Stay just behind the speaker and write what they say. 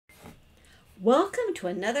Welcome to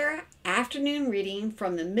another afternoon reading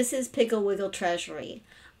from the Mrs Piggle Wiggle Treasury.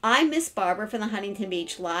 I'm Miss Barbara from the Huntington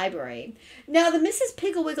Beach Library. Now, the Mrs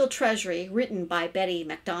Piggle Wiggle Treasury, written by Betsy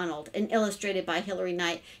MacDonald and illustrated by Hilary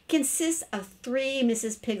Knight, consists of 3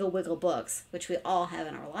 Mrs Piggle Wiggle books, which we all have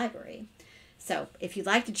in our library. So, if you'd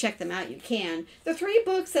like to check them out, you can. The 3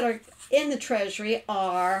 books that are in the Treasury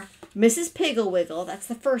are Mrs Piggle Wiggle. That's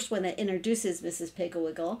the first one that introduces Mrs Piggle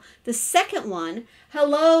Wiggle. The second one,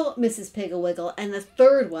 Hello, Mrs Piggle Wiggle. And the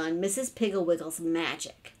third one, Mrs Piggle Wiggle's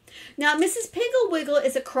Magic. Now, Mrs Piggle Wiggle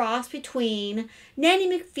is a cross between Nanny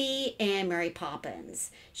McPhee and Mary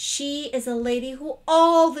Poppins. She is a lady who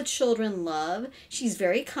all the children love. She's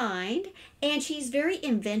very kind, and she's very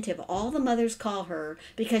inventive, all the mothers call her,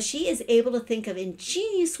 because she is able to think of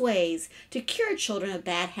ingenious ways to cure children of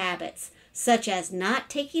bad habits, such as not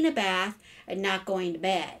taking a bath and not going to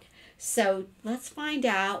bed. So let's find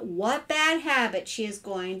out what bad habit she is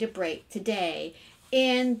going to break today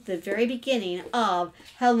in the very beginning of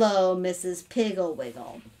Hello, Mrs Piggle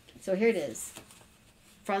Wiggle. So here it is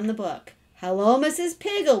from the book. Hello, Mrs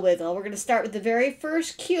Piggle Wiggle. We're going to start with the very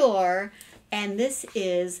first cure, and this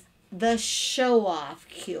is the Showoff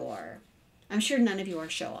cure. I'm sure none of you are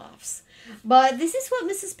show-offs, but this is what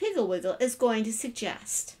Mrs Piggle Wiggle is going to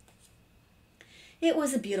suggest. It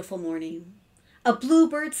was a beautiful morning. A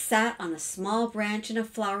bluebird sat on a small branch in a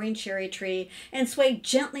flowering cherry tree and swayed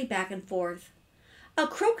gently back and forth. A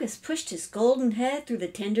crocus pushed his golden head through the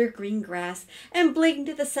tender green grass and blinked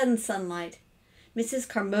at the sudden sunlight. Mrs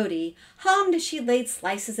Carmody hummed as she laid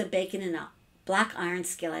slices of bacon in a black iron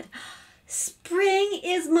skillet. "Spring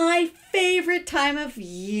is my favorite time of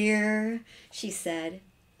year," she said.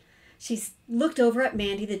 She looked over at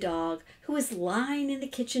Mandy the dog, who was lying in the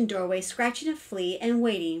kitchen doorway scratching a flea and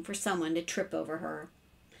waiting for someone to trip over her.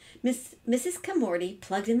 Mrs Carmody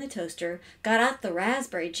plugged in the toaster, got out the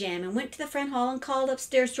raspberry jam, and went to the front hall and called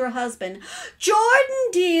upstairs to her husband.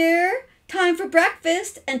 "Jordan, dear, time for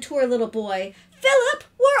breakfast," and to her little boy, "Philip,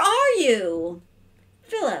 where are you?"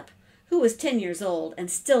 Philip, who was 10 years old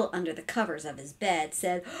and still under the covers of his bed,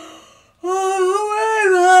 said,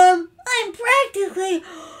 "Oh, Mom, I'm practically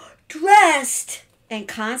dressed." And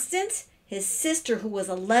Constance, his sister, who was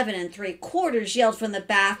 11 3/4, yelled from the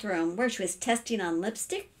bathroom, where she was testing on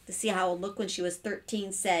lipstick to see how it would look when she was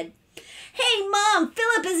 13, said, "Hey, Mom,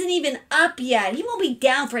 Philip isn't even up yet. He won't be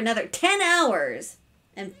down for another 10 hours.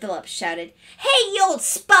 And Philip shouted, "Hey, you old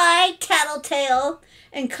spy, tattletale."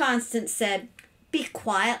 And Constance said, "Be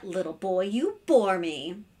quiet, little boy, you bore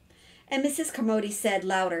me." And Mrs Carmody said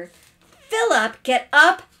louder, "Philip, get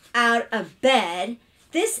up out of bed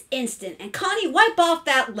this instant, and Connie, wipe off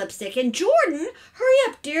that lipstick, and Jordan, hurry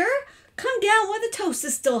up, dear, come down while the toast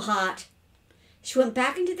is still hot." She went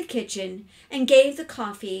back into the kitchen and gave the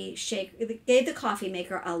coffee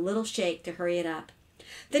maker a little shake to hurry it up.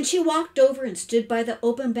 Then she walked over and stood by the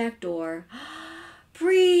open back door,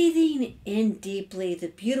 breathing in deeply the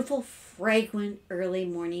beautiful, fragrant early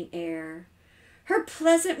morning air. Her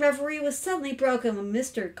pleasant reverie was suddenly broken when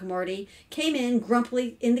Mr Carmody came in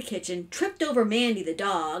grumpily in the kitchen, tripped over Mandy the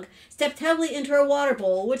dog, stepped heavily into her water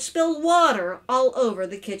bowl, which spilled water all over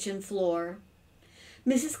the kitchen floor.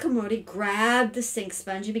 Mrs Carmody grabbed the sink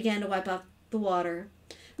sponge and began to wipe off the water.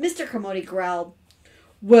 Mr Carmody growled,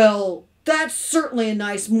 "Well, that's certainly a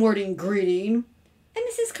nice morning greeting." And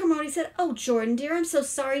Mrs Carmody said, "Oh, Jordan, dear, I'm so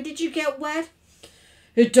sorry. Did you get wet?"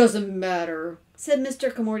 "It doesn't matter," said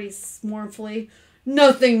Mr Carmody mournfully.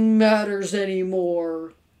 "Nothing matters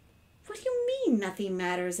anymore." "What do you mean, nothing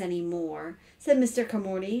matters anymore?" said Mr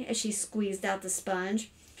Carmody as she squeezed out the sponge.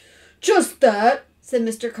 "Just that," said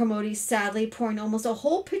Mr Carmody sadly, pouring almost a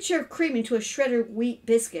whole pitcher of cream into a shred of wheat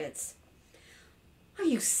biscuits. "Are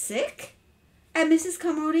you sick?" asked Mrs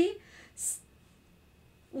Carmody,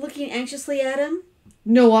 looking anxiously at him.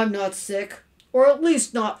 "No, I'm not sick, or at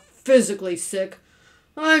least not physically sick.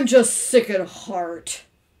 I'm just sick at heart."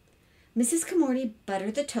 Mrs Carmody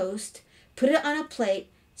buttered the toast, put it on a plate,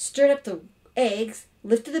 stirred up the eggs,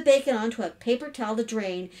 lifted the bacon onto a paper towel to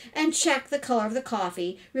drain, and checked the color of the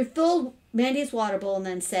coffee, refilled Mandy's water bowl, and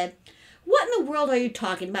then said, "What in the world are you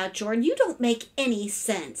talking about, Jordan? You don't make any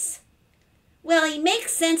sense." "Well, he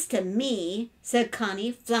makes sense to me," said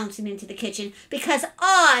Connie, flouncing into the kitchen, "because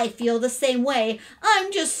I feel the same way.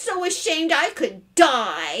 I'm just so ashamed I could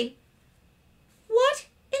die." "What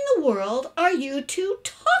in the world are you two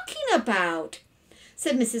talking about?"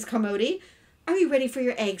 said Mrs Carmody. "Are you ready for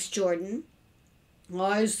your eggs, Jordan?"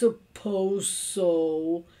 "I suppose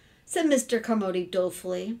so," said Mr Carmody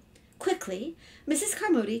dolefully. Quickly, Mrs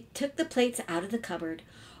Carmody took the plates out of the cupboard,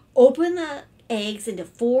 opened the eggs into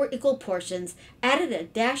 4 equal portions, added a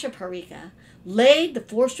dash of paprika, laid the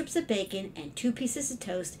 4 strips of bacon and 2 pieces of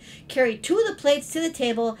toast, carried 2 of the plates to the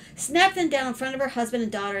table, snapped them down in front of her husband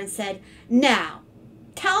and daughter, and said, "Now,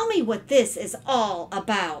 tell me what this is all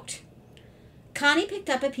about." Connie picked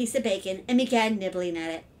up a piece of bacon and began nibbling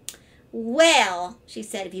at it. "Well," she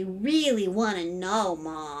said, "if you really want to know,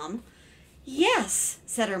 Mom." "Yes,"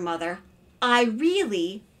 said her mother, "I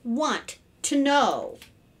really want to know."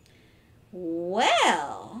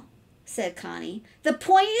 "Well," said Connie, "the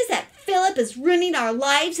point is that Philip is ruining our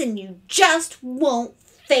lives and you just won't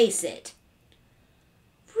face it."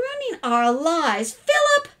 "Ruining our lives?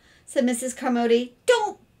 Philip," said Mrs. Carmody,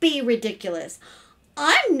 "don't be ridiculous."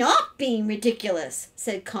 "I'm not being ridiculous,"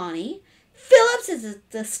 said Connie. "Phillips is a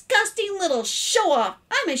disgusting little show-off.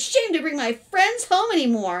 I'm ashamed to bring my friends home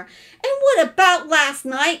anymore. And what about last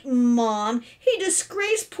night, Mom? He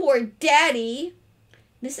disgraced poor Daddy."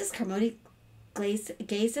 Mrs. Carmody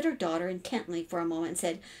gazed at her daughter intently for a moment and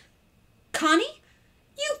said, "Connie,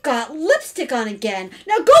 you've got lipstick on again.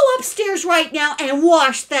 Now go upstairs right now and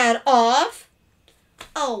wash that off."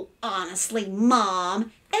 "Oh, honestly,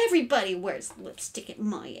 Mom, everybody wears lipstick at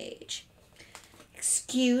my age."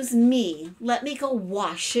 "Excuse me, let me go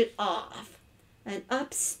wash it off." And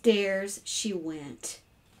upstairs she went.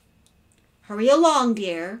 "Hurry along,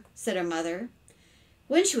 dear," said her mother.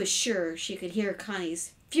 When she was sure she could hear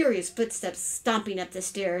Connie's furious footsteps stomping up the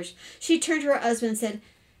stairs, she turned to her husband and said,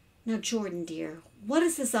 "Now, Jordan, dear, what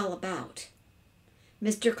is this all about?"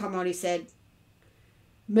 Mr. Carmody said,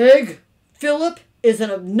 "Meg, Philip is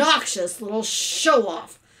an obnoxious little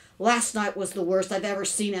show-off. Last night was the worst I've ever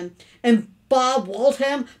seen him. And Bob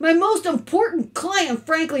Waltham, my most important client,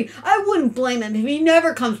 frankly, I wouldn't blame him if he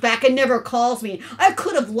never comes back and never calls me. I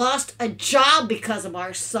could have lost a job because of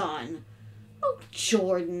our son." "Oh,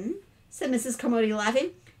 Jordan," said Mrs. Carmody,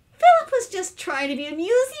 laughing, "Philip was just trying to be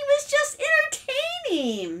amused. He was just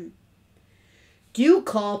entertaining." "Do you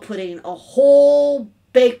call putting a whole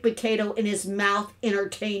baked potato in his mouth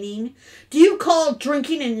entertaining? Do you call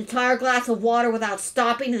drinking an entire glass of water without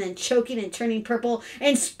stopping and then choking and turning purple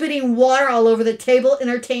and spitting water all over the table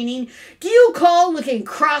entertaining? Do you call looking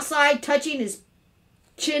cross-eyed, touching his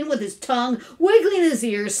chin with his tongue, wiggling his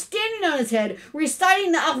ears, standing on his head,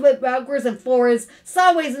 reciting the alphabet backwards and forwards,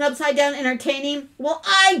 sideways and upside down entertaining? Well,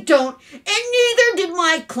 I don't, and neither did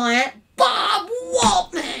my client, Bob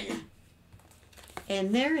Waltman."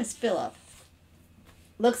 And there is Philip.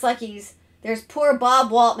 Looks like there's poor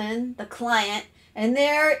Bob Waltman, the client, and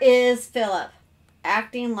there is Philip,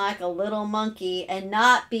 acting like a little monkey and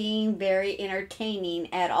not being very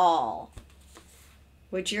entertaining at all.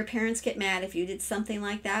 Would your parents get mad if you did something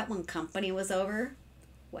like that when company was over?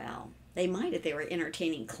 Well, they might if they were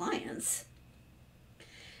entertaining clients.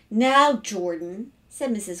 "Now, Jordan,"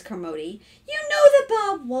 said Mrs. Carmody, "you know that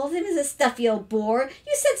Bob Waltham is a stuffy old bore.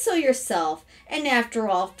 You said so yourself. And after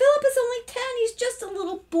all, Philip is only 10. He's just a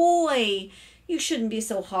little boy. You shouldn't be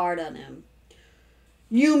so hard on him."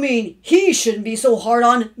 "You mean he shouldn't be so hard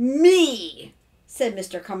on me," said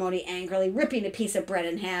Mr. Carmody angrily, ripping a piece of bread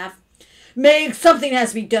in half. "Meg, something has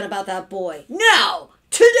to be done about that boy. Now!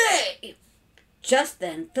 Today!" Just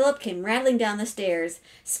then, Philip came rattling down the stairs,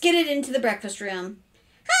 skidded into the breakfast room.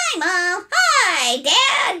 "Hi, Mom. Hi,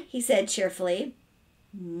 Dad," he said cheerfully.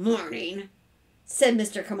 "Morning," said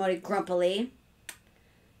Mr. Carmody grumpily.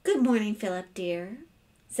 "Good morning, Philip, dear,"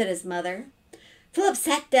 said his mother. Philip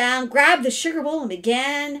sat down, grabbed the sugar bowl, and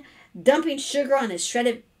began dumping sugar on his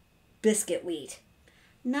shredded biscuit wheat.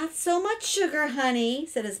 "Not so much sugar, honey,"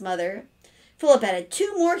 said his mother. Philip added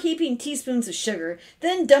 2 more heaping teaspoons of sugar,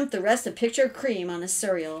 then dumped the rest of picture cream on his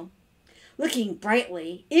cereal. Looking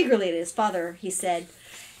eagerly at his father, he said,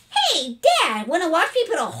 "Hey, Dad, want to watch me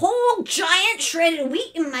put a whole giant shredded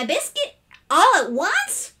wheat in my biscuit all at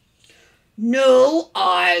once?" "No,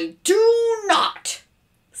 I do not,"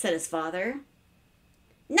 said his father.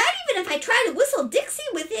 "Not even if I try to whistle Dixie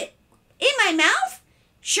with it in my mouth?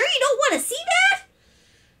 Sure you don't want to see that?"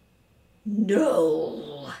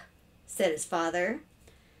 "No," said his father.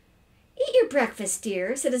 "Eat your breakfast,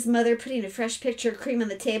 dear," said his mother, putting a fresh pitcher of cream on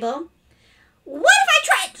the table. "What if I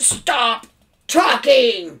try to stop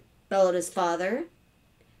talking?" bellowed his father.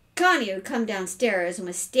 Connie had come downstairs and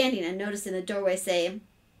was standing unnoticed in the doorway, saying,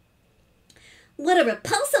 "What a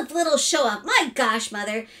repulsive little show-off. My gosh,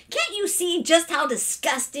 Mother, can't you see just how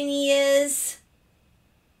disgusting he is?"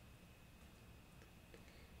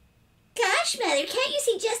 "Gosh, Mother, can't you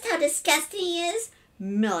see just how disgusting he is?"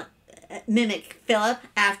 mimicked Philip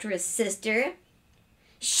after his sister.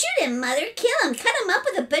 "Shoot him, Mother. Kill him. Cut him up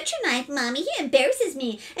with a butcher knife, Mommy. He embarrasses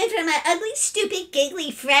me in front of my ugly, stupid,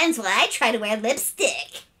 giggly friends while I try to wear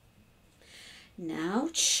lipstick." "Now,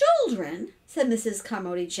 children," said Mrs.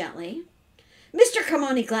 Carmody gently, Mr.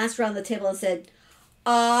 Carmody glanced around the table and said,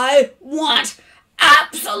 "I want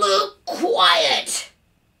absolute quiet."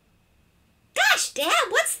 "Gosh, Dad,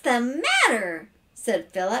 what's the matter?"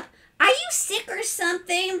 said Philip. "Are you sick or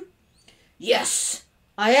something?" "Yes,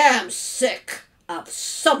 I am sick of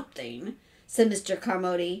something," said Mr.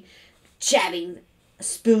 Carmody, jabbing a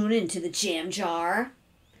spoon into the jam jar.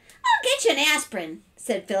 "I'll get you an aspirin,"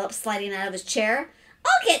 said Philip, sliding out of his chair.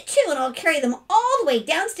 "I'll get two, and I'll carry them all the way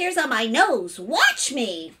downstairs on my nose. Watch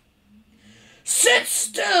me." "Sit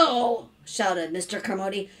still," shouted Mr.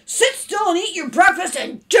 Carmody. "Sit still and eat your breakfast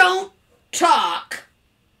and don't talk."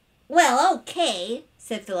 "Well, okay,"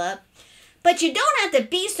 said Philip. "But you don't have to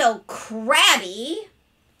be so crabby."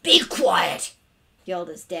 "Be quiet," yelled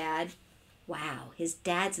his dad. Wow, his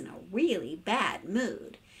dad's in a really bad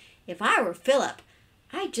mood. If I were Philip,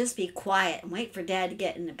 I'd just be quiet and wait for Dad to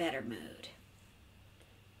get in a better mood.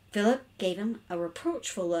 Philip gave him a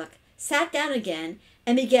reproachful look, sat down again,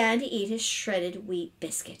 and began to eat his shredded wheat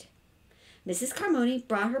biscuit. Mrs. Carmody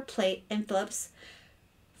brought her plate and Philip's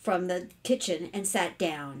from the kitchen and sat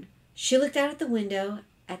down. She looked out at the window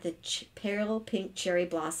at the pale pink cherry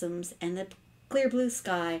blossoms and the clear blue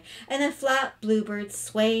sky and the flat bluebirds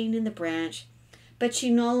swaying in the branch, but she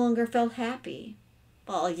no longer felt happy.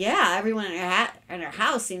 Well, yeah, everyone in her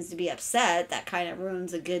house seems to be upset. That kind of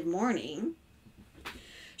ruins a good morning.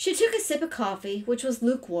 She took a sip of coffee, which was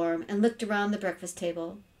lukewarm, and looked around the breakfast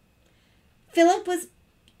table. Philip was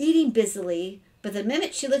eating busily, but the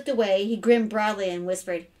minute she looked away, he grinned broadly and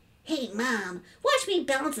whispered, "Hey, Mom, watch me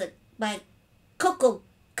balance my cocoa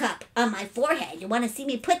cup on my forehead. You want to see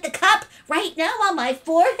me put the cup right now on my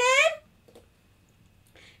forehead?"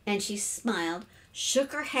 And she smiled,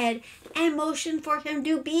 shook her head, and motioned for him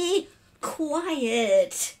to be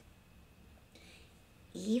quiet.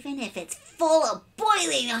 "Even if it's full of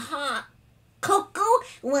boiling hot cocoa,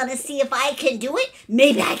 want to see if I can do it?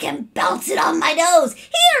 Maybe I can bounce it on my nose.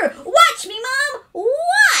 Here, watch me, Mom,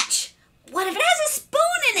 watch. What if it has a spoon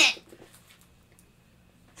in it?"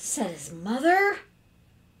 said his mother.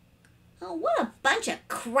 "Oh, what a bunch of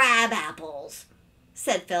crab apples,"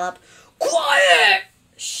 said Philip. "Quiet!"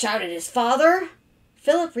 shouted his father.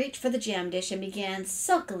 Philip reached for the jam dish and began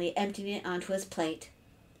sulkily emptying it onto his plate.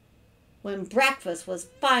 When breakfast was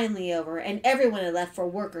finally over and everyone had left for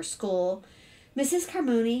work or school, Mrs.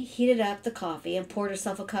 Carmody heated up the coffee and poured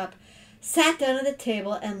herself a cup, sat down at the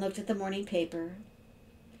table and looked at the morning paper.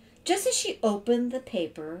 Just as she opened the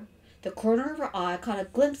paper, the corner of her eye caught a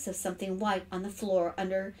glimpse of something white on the floor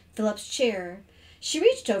under Philip's chair. She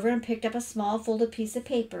reached over and picked up a small folded piece of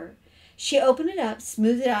paper. She opened it up,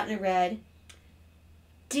 smoothed it out, and it read,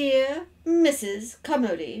 "Dear Mrs.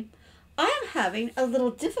 Carmody, I am having a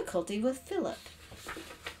little difficulty with Philip."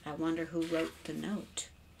 I wonder who wrote the note.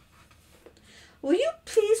 "Will you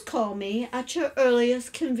please call me at your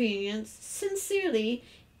earliest convenience? Sincerely,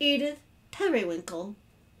 Edith Periwinkle."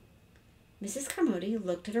 Mrs. Carmody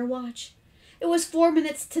looked at her watch. It was 4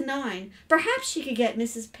 minutes to 9. Perhaps she could get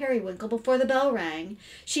Mrs. Periwinkle before the bell rang.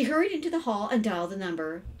 She hurried into the hall and dialed the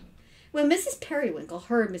number. When Mrs. Periwinkle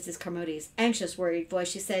heard Mrs. Carmody's anxious, worried voice,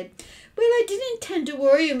 she said, "Well, I didn't intend to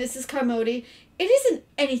worry you, Mrs. Carmody. It isn't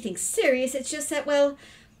anything serious. It's just that, well,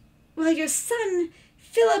 your son,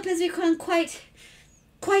 Philip, has become quite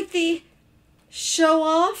the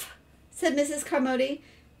show-off," said Mrs. Carmody.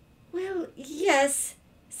 "Well, yes,"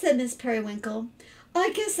 said Miss Periwinkle. "I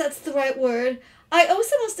guess that's the right word. I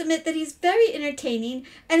also must admit that he's very entertaining,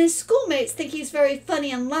 and his schoolmates think he's very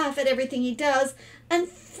funny and laugh at everything he does.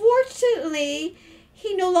 Unfortunately,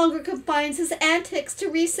 he no longer confines his antics to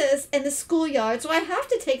recess and the schoolyard, so I have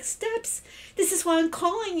to take steps. This is why I'm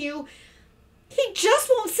calling you. He just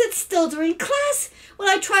won't sit still during class. When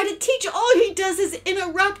I try to teach, all he does is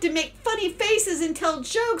interrupt and make funny faces and tell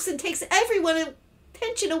jokes and takes everyone's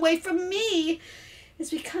attention away from me. It's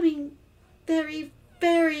becoming very,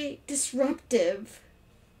 very disruptive."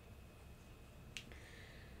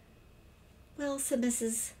 "Well," said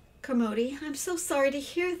Mrs. Carmody, "I'm so sorry to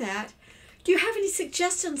hear that. Do you have any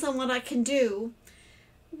suggestions on what I can do?"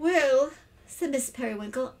 "Well," said Miss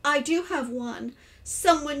Periwinkle, "I do have one.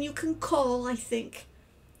 Someone you can call, I think."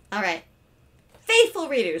 All right. Faithful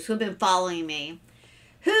readers who have been following me,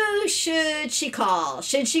 who should she call?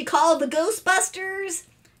 Should she call the Ghostbusters?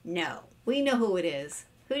 No. We know who it is.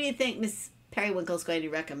 Who do you think Miss Periwinkle's going to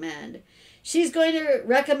recommend? She's going to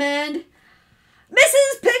recommend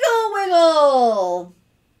Mrs. Piggle Wiggle.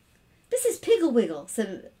 "Mrs. Piggle Wiggle,"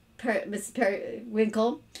 said Mrs.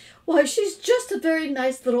 Periwinkle. "Why, she's just a very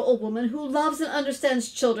nice little old woman who loves and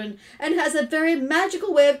understands children and has a very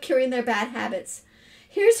magical way of curing their bad habits.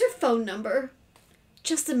 Here's her phone number."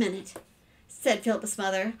 "Just a minute," said Philip's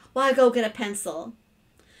mother, while I go get a pencil.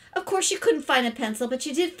 Of course she couldn't find a pencil, but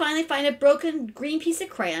she did finally find a broken green piece of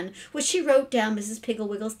crayon, which she wrote down Mrs. Piggle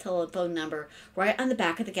Wiggle's telephone number right on the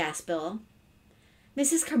back of the gas bill.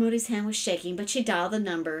 Mrs. Carmody's hand was shaking, but she dialed the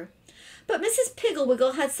number. But Mrs. Piggle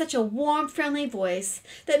Wiggle had such a warm, friendly voice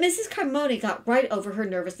that Mrs. Carmody got right over her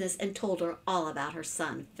nervousness and told her all about her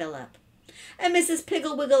son, Philip. And Mrs.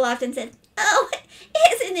 Piggle Wiggle laughed and said, "Oh,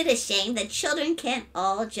 isn't it a shame that children can't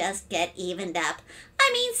all just get evened up?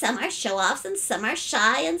 I mean, some are show-offs and some are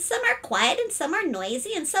shy and some are quiet and some are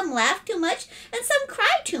noisy and some laugh too much and some cry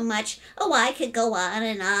too much. Oh, I could go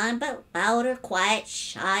on, but loud or quiet,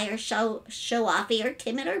 shy or show-offy or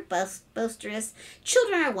timid or boisterous,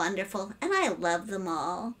 children are wonderful and I love them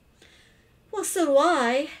all." "Well, so do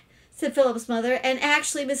I," said Philip's mother, "and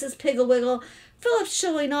actually, Mrs. Piggle Wiggle, Philip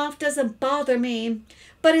showing off doesn't bother me.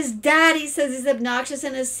 But his daddy says he's obnoxious,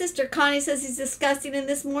 and his sister Connie says he's disgusting, and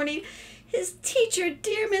this morning his teacher,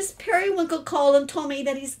 dear Miss Periwinkle, called and told me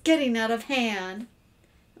that he's getting out of hand."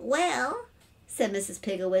 "Well," said Mrs.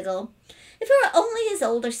 Piggle Wiggle, "if it were only his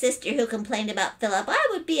older sister who complained about Philip, I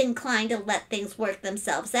would be inclined to let things work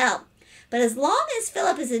themselves out. But as long as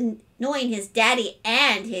Philip is annoying his daddy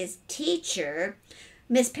and his teacher,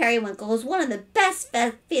 Miss Periwinkle is one of the best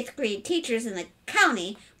fifth grade teachers in the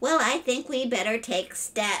county, well, I think we better take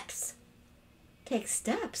steps." "Take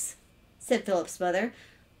steps?" said Philip's mother.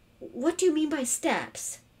 "What do you mean by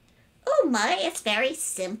steps?" "Oh my, it's very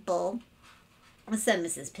simple," said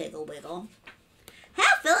Mrs. Piggle Wiggle.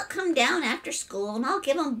 "Have Philip come down after school and I'll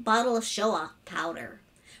give him a bottle of Showoff powder.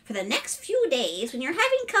 For the next few days, when you're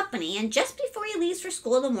having company and just before he leaves for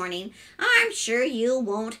school in the morning, I'm sure you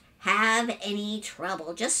won't have any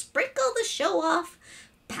trouble. Just sprinkle the Showoff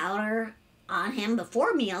powder on him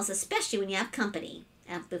before meals, especially when you have company,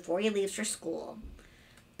 and before he leaves for school."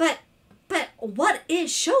 But what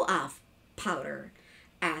is Showoff powder?"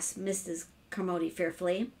 asked Mrs. Carmody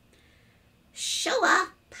fearfully. "Showoff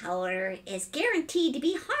powder is guaranteed to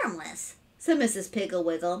be harmless," said Mrs. Piggle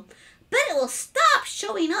Wiggle, "but it will stop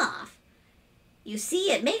showing off. You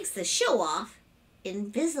see, it makes the show-off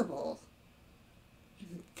invisible."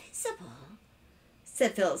 "Invisible?"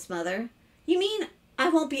 said Philip's mother. "You mean I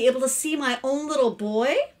won't be able to see my own little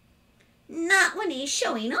boy?" "Not when he's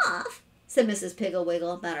showing off," said Mrs. Piggle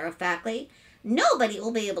Wiggle matter-of-factly. "Nobody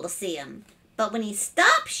will be able to see him. But when he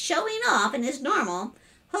stops showing off and is normal,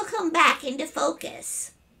 he'll come back into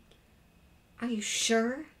focus." "Are you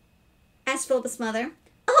sure?" asked Philip's mother.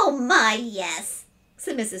 "Oh my, yes,"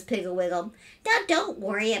 said Mrs. Piggle Wiggle. "Now don't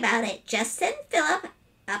worry about it. Just send Philip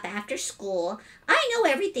up after school. I know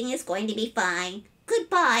everything is going to be fine.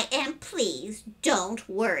 Goodbye, and please don't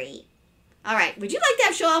worry." "All right, would you like to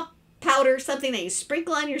have show-off powder, something that you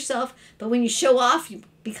sprinkle on yourself, but when you show off, you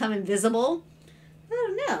become invisible?" "I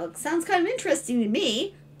don't know. It sounds kind of interesting to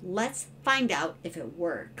me. Let's find out if it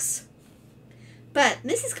works." But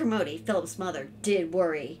Mrs. Carmody, Philip's mother, did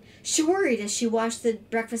worry. She worried as she washed the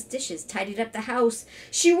breakfast dishes, tidied up the house.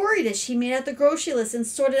 She worried as she made out the grocery list and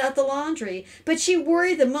sorted out the laundry. But she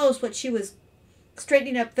worried the most when she was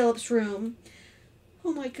straightening up Philip's room.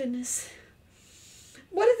 "Oh my goodness.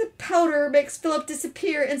 What if the powder makes Philip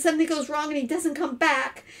disappear and something goes wrong and he doesn't come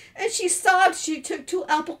back?" And she sobbed. She took 2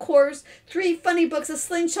 apple cores, 3 funny books, a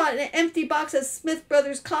slingshot, and an empty box of Smith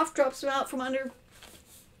Brothers cough drops out from under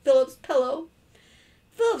Philip's pillow.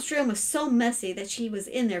 Philip's room was so messy that she was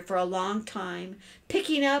in there for a long time,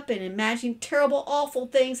 picking up and imagining terrible, awful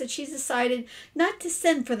things, that she decided not to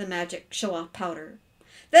send for the magic show-off powder.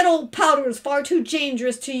 That old powder was far too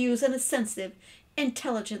dangerous to use on a sensitive,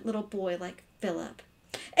 intelligent little boy like Philip.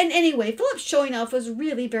 And anyway, Philip's showing off was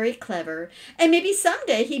really very clever, and maybe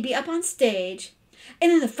someday he'd be up on stage.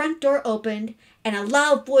 And then the front door opened, and a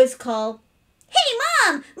loud voice called, "Hey,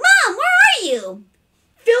 Mom! Mom, where are you?"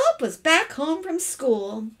 Philip was back home from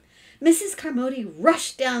school. Mrs. Carmody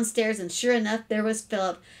rushed downstairs, and sure enough, there was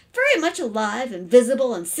Philip, very much alive and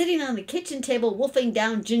visible, and sitting on the kitchen table wolfing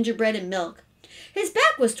down gingerbread and milk. His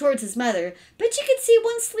back was towards his mother, but you could see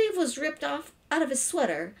one sleeve was ripped off out of his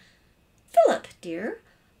sweater. "Philip, dear,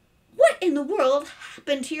 what in the world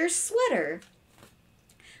happened to your sweater?"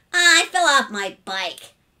 "I fell off my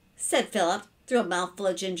bike," said Philip, through a mouthful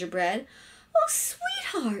of gingerbread. "Oh,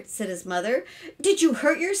 sweetheart," said his mother. "Did you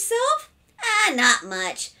hurt yourself?" Not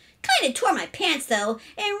much. Kind of tore my pants, though,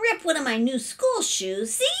 and ripped one of my new school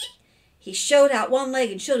shoes. See?" He showed out one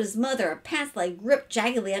leg and showed his mother a pants leg ripped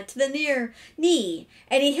jaggedly up to the near knee,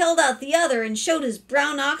 and he held out the other and showed his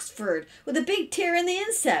brown Oxford with a big tear in the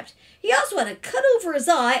instep. He also had a cut over his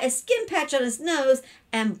eye, a skin patch on his nose,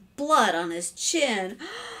 and blood on his chin.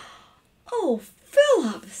 "Oh,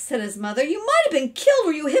 "Philip," said his mother, "you might have been killed.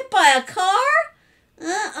 Were you hit by a car?"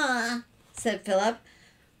 Said Philip.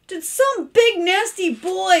 "Did some big nasty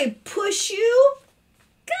boy push you?"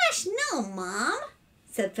 "Gosh, no, Mom,"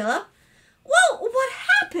 said Philip. "Well, what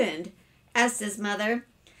happened?" asked his mother.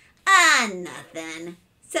 Nothing,"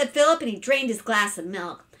 said Philip, and he drained his glass of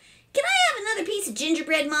milk. "Can I have another piece of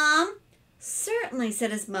gingerbread, Mom?" "Certainly,"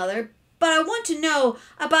 said his mother, "but I want to know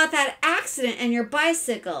about that accident and your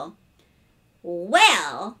bicycle."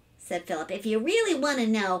 "Well," said Philip, "if you really want to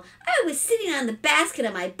know, I was sitting on the basket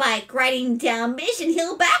of my bike riding down Mission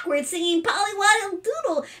Hill backwards singing Polly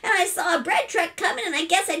Doodle, and I saw a bread truck coming, and I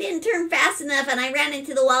guess I didn't turn fast enough, and I ran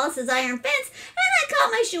into the Wallace's iron fence, and I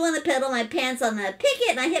caught my shoe on the pedal, my pants on the picket,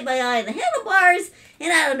 and I hit my eye on the handlebars,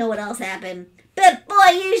 and I don't know what else happened. But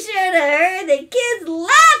boy, you should have heard the kids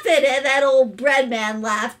laughing, and that old bread man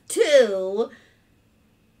laughed too."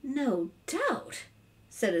 "No doubt,"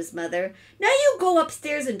 said his mother. "Now you go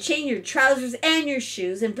upstairs and change your trousers and your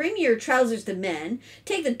shoes, and bring me your trousers to mend.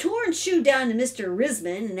 Take the torn shoe down to Mr.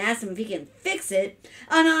 Risman and ask him if he can fix it.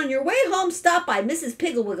 And on your way home, stop by Mrs.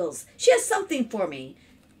 Piggle Wiggle's. She has something for me.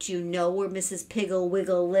 Do you know where Mrs. Piggle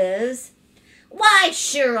Wiggle lives?" "Why,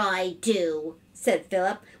 sure I do," said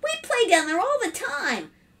Philip. "We play down there all the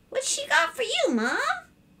time. What's she got for you, Mom?"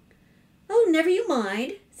 "Oh, never you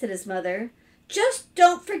mind," said his mother. "Just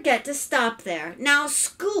don't forget to stop there. Now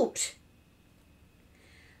scoot."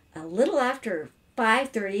 A little after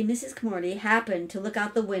 5:30, Mrs. Comorty happened to look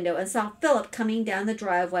out the window and saw Philip coming down the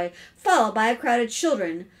driveway, followed by a crowd of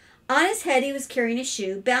children. On his head he was carrying a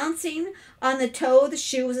shoe. Bouncing on the toe of the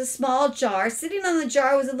shoe was a small jar. Sitting on the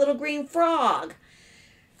jar was a little green frog.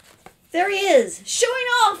 "There he is, showing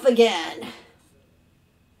off again."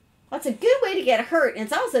 That's a good way to get hurt, and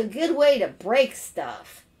it's also a good way to break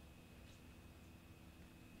stuff.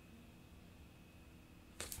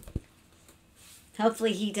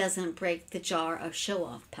 Hopefully he doesn't break the jar of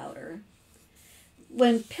Showoff powder.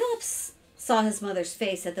 When Philip saw his mother's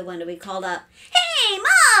face at the window, he called up, "Hey,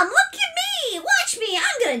 Mom, look at me! Watch me!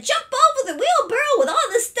 I'm going to jump over the wheelbarrow with all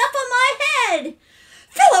this stuff on my head!"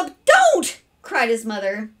 "Philip, don't!" cried his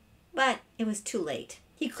mother. But it was too late.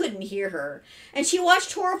 He couldn't hear her, and she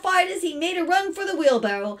watched horrified as he made a run for the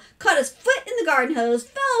wheelbarrow, caught his foot in the garden hose,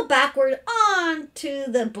 fell backward onto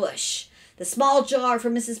the bush. The small jar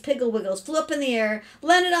from Mrs. Piggle Wiggles flew up in the air,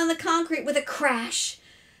 landed on the concrete with a crash.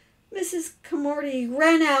 Mrs. Comorty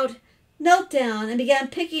ran out, knelt down, and began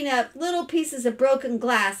picking up little pieces of broken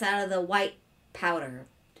glass out of the white powder.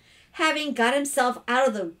 Having got himself out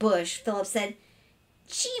of the bush, Philip said,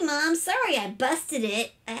 "Gee, Mom, sorry I busted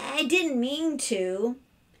it. I didn't mean to."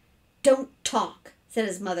 "Don't talk," said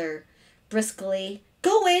his mother briskly.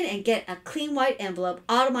 "Go in and get a clean white envelope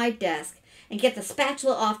out of my desk and get the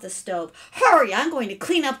spatula off the stove. Hurry, I'm going to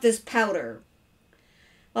clean up this powder."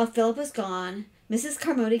 While Philip was gone, Mrs.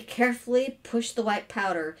 Comorty carefully pushed the white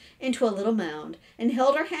powder into a little mound and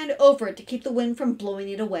held her hand over it to keep the wind from blowing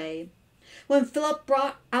it away. When Philip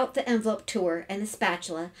brought out the envelope to her and the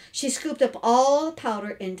spatula, she scooped up all the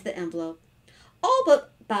powder into the envelope, all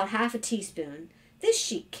but about half a teaspoon. This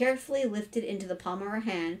she carefully lifted into the palm of her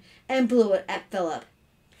hand and blew it at Philip.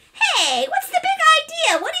 "Hey, what's the big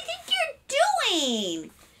idea? What do you think you're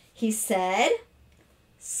doing?" he said.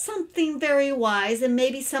 "Something very wise, and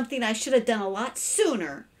maybe something I should have done a lot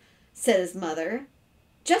sooner," said his mother.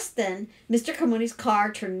 Just then, Mr. Comorty's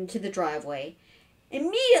car turned into the driveway.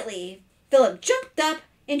 Immediately, Philip jumped up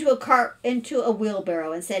into a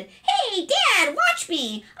wheelbarrow and said, "Hey, Dad, watch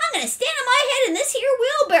me. I'm going to stand on my head in this here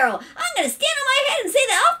wheelbarrow. I'm going to stand on my head and say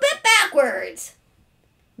the alphabet backwards."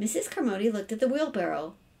 Mrs. Comorty looked at the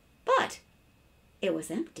wheelbarrow, but it was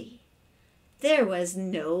empty. There was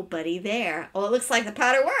nobody there. "Oh, it looks like the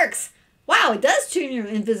powder works. Wow, it does turn you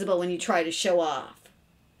invisible when you try to show off."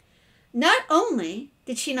 Not only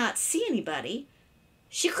did she not see anybody,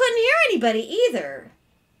 she couldn't hear anybody either.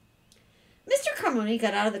 Mr. Comorty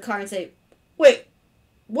got out of the car and said, "Wait,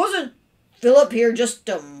 wasn't Philip here just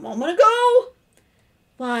a moment ago?"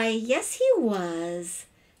 "Why, yes, he was,"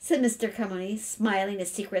 said Mr. Comorty, smiling a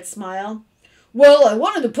secret smile. "Well, I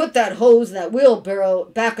wanted to put that hose and that wheelbarrow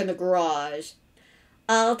back in the garage."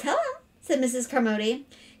 "I'll tell him," said Mrs. Comorty.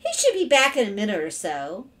 "He should be back in a minute or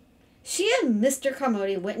so." She and Mr.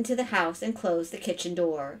 Comorty went into the house and closed the kitchen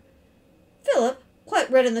door. Philip,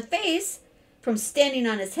 quite red in the face from standing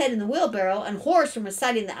on his head in the wheelbarrow and hoarse from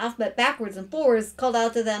reciting the alphabet backwards and forwards, called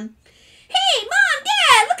out to them, "Hey, Mom,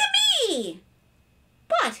 Dad, look at me!"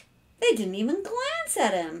 But they didn't even glance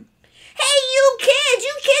at him. "Hey, you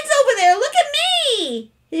kids over there, look at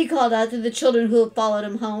me!" he called out to the children who had followed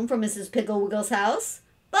him home from Mrs. Piggle Wiggle's house.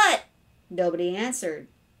 But nobody answered.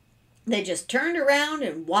 They just turned around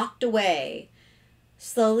and walked away.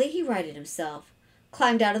 Slowly he righted himself,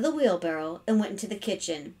 climbed out of the wheelbarrow, and went into the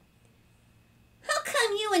kitchen. "How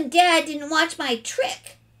come you and Dad didn't watch my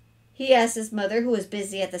trick?" he asked his mother, who was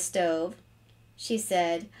busy at the stove. She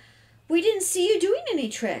said, "We didn't see you doing any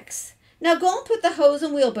tricks. Now go and put the hose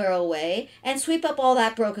and wheelbarrow away and sweep up all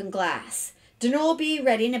that broken glass. Dinner will be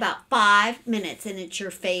ready in about 5 minutes, and it's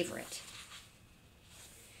your favorite."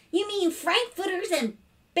 "You mean frankfurters and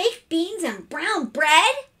baked beans and brown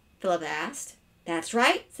bread?" Philip asked. "That's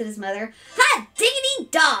right," said his mother. "Hot diggity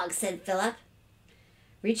dog," said Philip.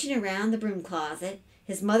 Reaching around the broom closet,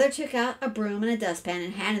 his mother took out a broom and a dustpan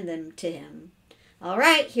and handed them to him. "All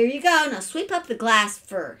right, here you go. Now sweep up the glass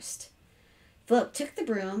first." Philip took the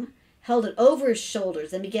broom, held it over his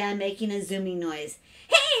shoulders, and began making a zooming noise.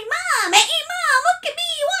 Hey, Mom, look at me,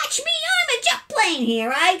 watch me, I'm a jet plane.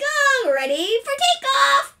 Here I go, ready for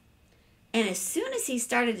takeoff." And as soon as he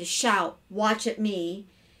started to shout, "Watch at me,"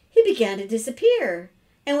 he began to disappear.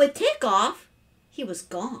 And with takeoff, he was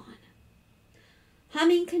gone.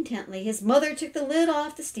 Humming contentedly, his mother took the lid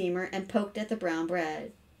off the steamer and poked at the brown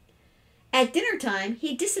bread. At dinner time,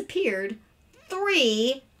 he disappeared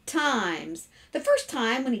 3 times. The first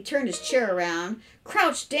time, when he turned his chair around,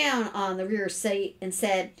 crouched down on the rear seat, and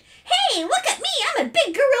said, "Hey, look at me, I'm a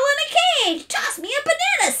big gorilla in a cage. Toss me a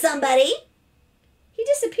banana, somebody." He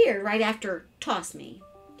disappeared right after "toss me."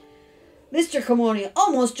 Mr. Carmody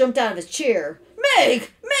almost jumped out of his chair. Meg,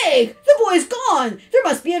 the boy's gone. There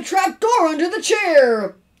must be a trap door under the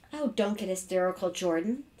chair." "Oh, don't get hysterical,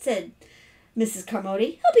 Jordan," said Mrs.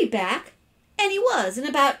 Carmody. "He'll be back." And he was in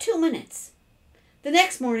about 2 minutes. The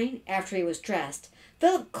next morning, after he was dressed,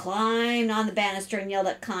 Philip climbed on the banister and yelled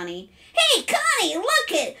at Connie, "Hey, Connie,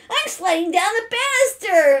 look it! I'm sliding down the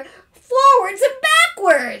banister, forwards and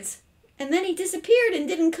backwards." And then he disappeared and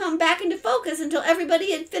didn't come back into focus until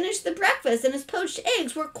everybody had finished the breakfast and his poached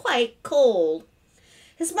eggs were quite cold.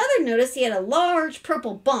 His mother noticed he had a large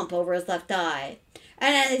purple bump over his left eye.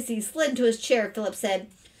 And as he slid into his chair, Philip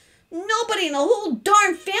said, "Nobody in the whole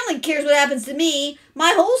darn family cares what happens to me.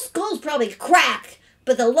 My whole skull's probably cracked,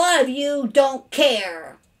 but the lot of you don't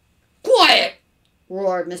care." "Quiet!"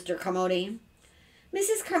 roared Mr. Carmody.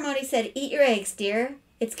 Mrs. Carmody said, "Eat your eggs, dear.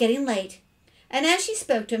 It's getting late." And as she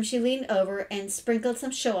spoke to him, she leaned over and sprinkled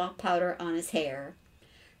some Showoff powder on his hair.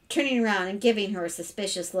 Turning around and giving her a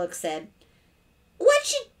suspicious look, said,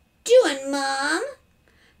 "What you doing, Mom?"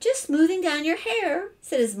 "Just smoothing down your hair,"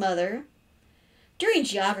 said his mother. During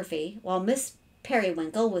geography, while Miss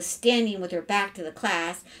Periwinkle was standing with her back to the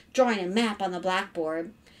class, drawing a map on the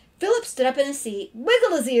blackboard, Philip stood up in his seat,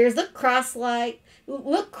 wiggled his ears, looked cross-eyed,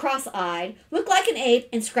 looked like an ape,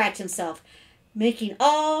 and scratched himself, making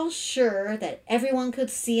all sure that everyone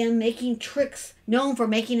could see him making tricks known for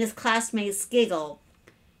making his classmates giggle.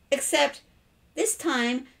 Except this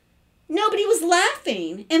time, nobody was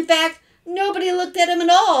laughing. In fact, nobody looked at him at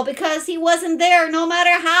all because he wasn't there, no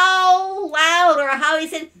matter how loud or how he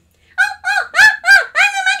said, I'm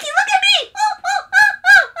the monkey, look at me!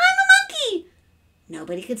 I'm the monkey!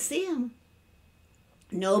 Nobody could see him.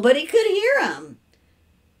 Nobody could hear him.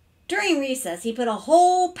 During recess, he put a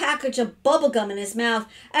whole package of bubble gum in his mouth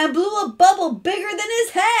and blew a bubble bigger than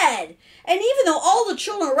his head. And even though all the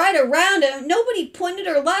children were right around him, nobody pointed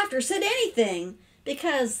or laughed or said anything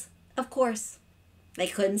because, of course, they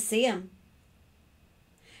couldn't see him.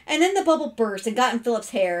 And then the bubble burst and got in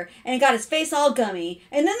Philip's hair, and it got his face all gummy.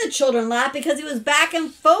 And then the children laughed because he was back in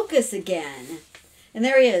focus again. And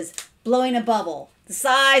there he is, blowing a bubble the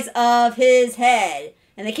size of his head.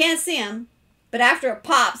 And they can't see him, but after it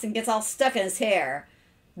pops and gets all stuck in his hair,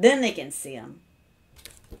 then they can see him.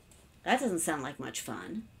 That doesn't sound like much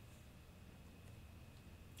fun.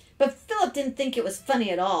 But Philip didn't think it was funny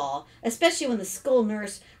at all, especially when the school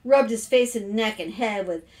nurse rubbed his face and neck and head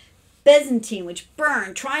with Byzantine, which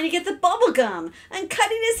burned, trying to get the bubble gum, and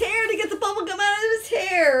cutting his hair to get the bubble gum out of his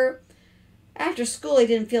hair. After school, he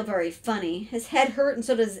didn't feel very funny. His head hurt, and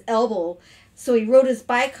so did his elbow, so he rode his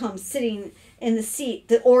bike home sitting in the seat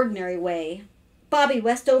the ordinary way. Bobby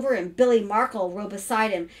Westover and Billy Markle rode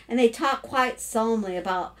beside him, and they talked quite solemnly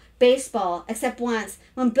about baseball, except once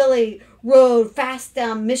when Billy rode fast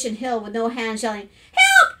down Mission Hill with no hands, yelling,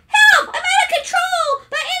 "Help! Help! I'm out of control!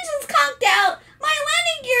 My engine's conked out! My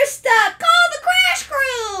landing gear's stuck! Call the crash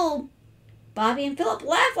crew!" Bobby and Philip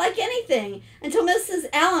laughed like anything until Mrs.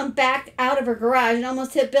 Allen backed out of her garage and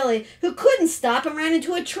almost hit Billy, who couldn't stop and ran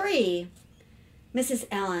into a tree. Mrs.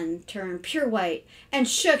 Allen turned pure white and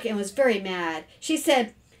shook and was very mad. She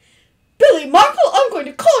said, "Billy Markle, I'm going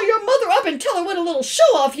to call your mother up and tell her what a little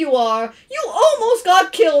show-off you are. You almost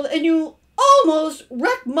got killed, and you almost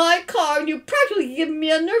wrecked my car and you practically gave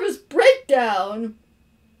me a nervous breakdown.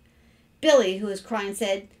 Billy, who was crying,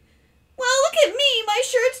 said, well, look at me. My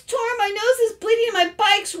shirt's torn, my nose is bleeding, and my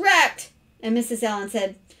bike's wrecked. And Mrs. Allen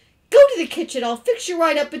said, go to the kitchen. I'll fix you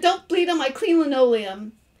right up, but don't bleed on my clean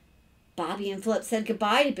linoleum. Bobby and Philip said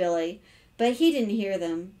goodbye to Billy, but he didn't hear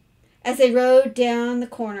them. As they rode down the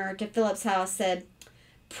corner to Philip's house, said,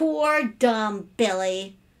 poor dumb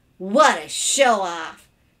Billy. What a show-off.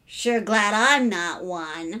 Sure glad I'm not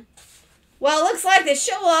one. Well, it looks like the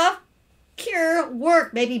show-off cure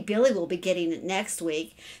worked. Maybe Billy will be getting it next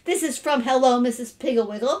week. This is from Hello, Mrs. Piggle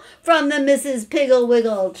Wiggle, from the Mrs. Piggle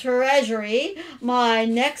Wiggle Treasury. My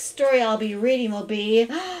next story I'll be reading will be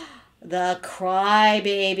The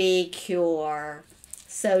Crybaby Cure.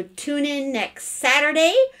 So tune in next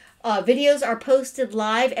Saturday. Videos are posted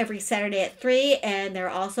live every Saturday at 3, and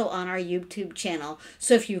they're also on our YouTube channel.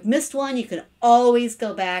 So if you've missed one, you can always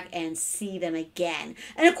go back and see them again.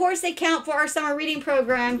 And of course, they count for our summer reading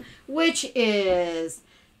program, which is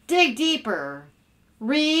Dig Deeper,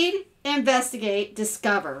 Read, Investigate,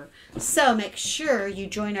 Discover. So make sure you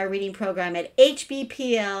join our reading program at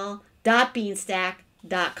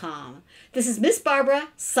hbpl.beanstack.com. This is Miss Barbara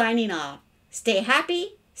signing off. Stay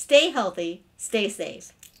happy, stay healthy, stay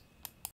safe.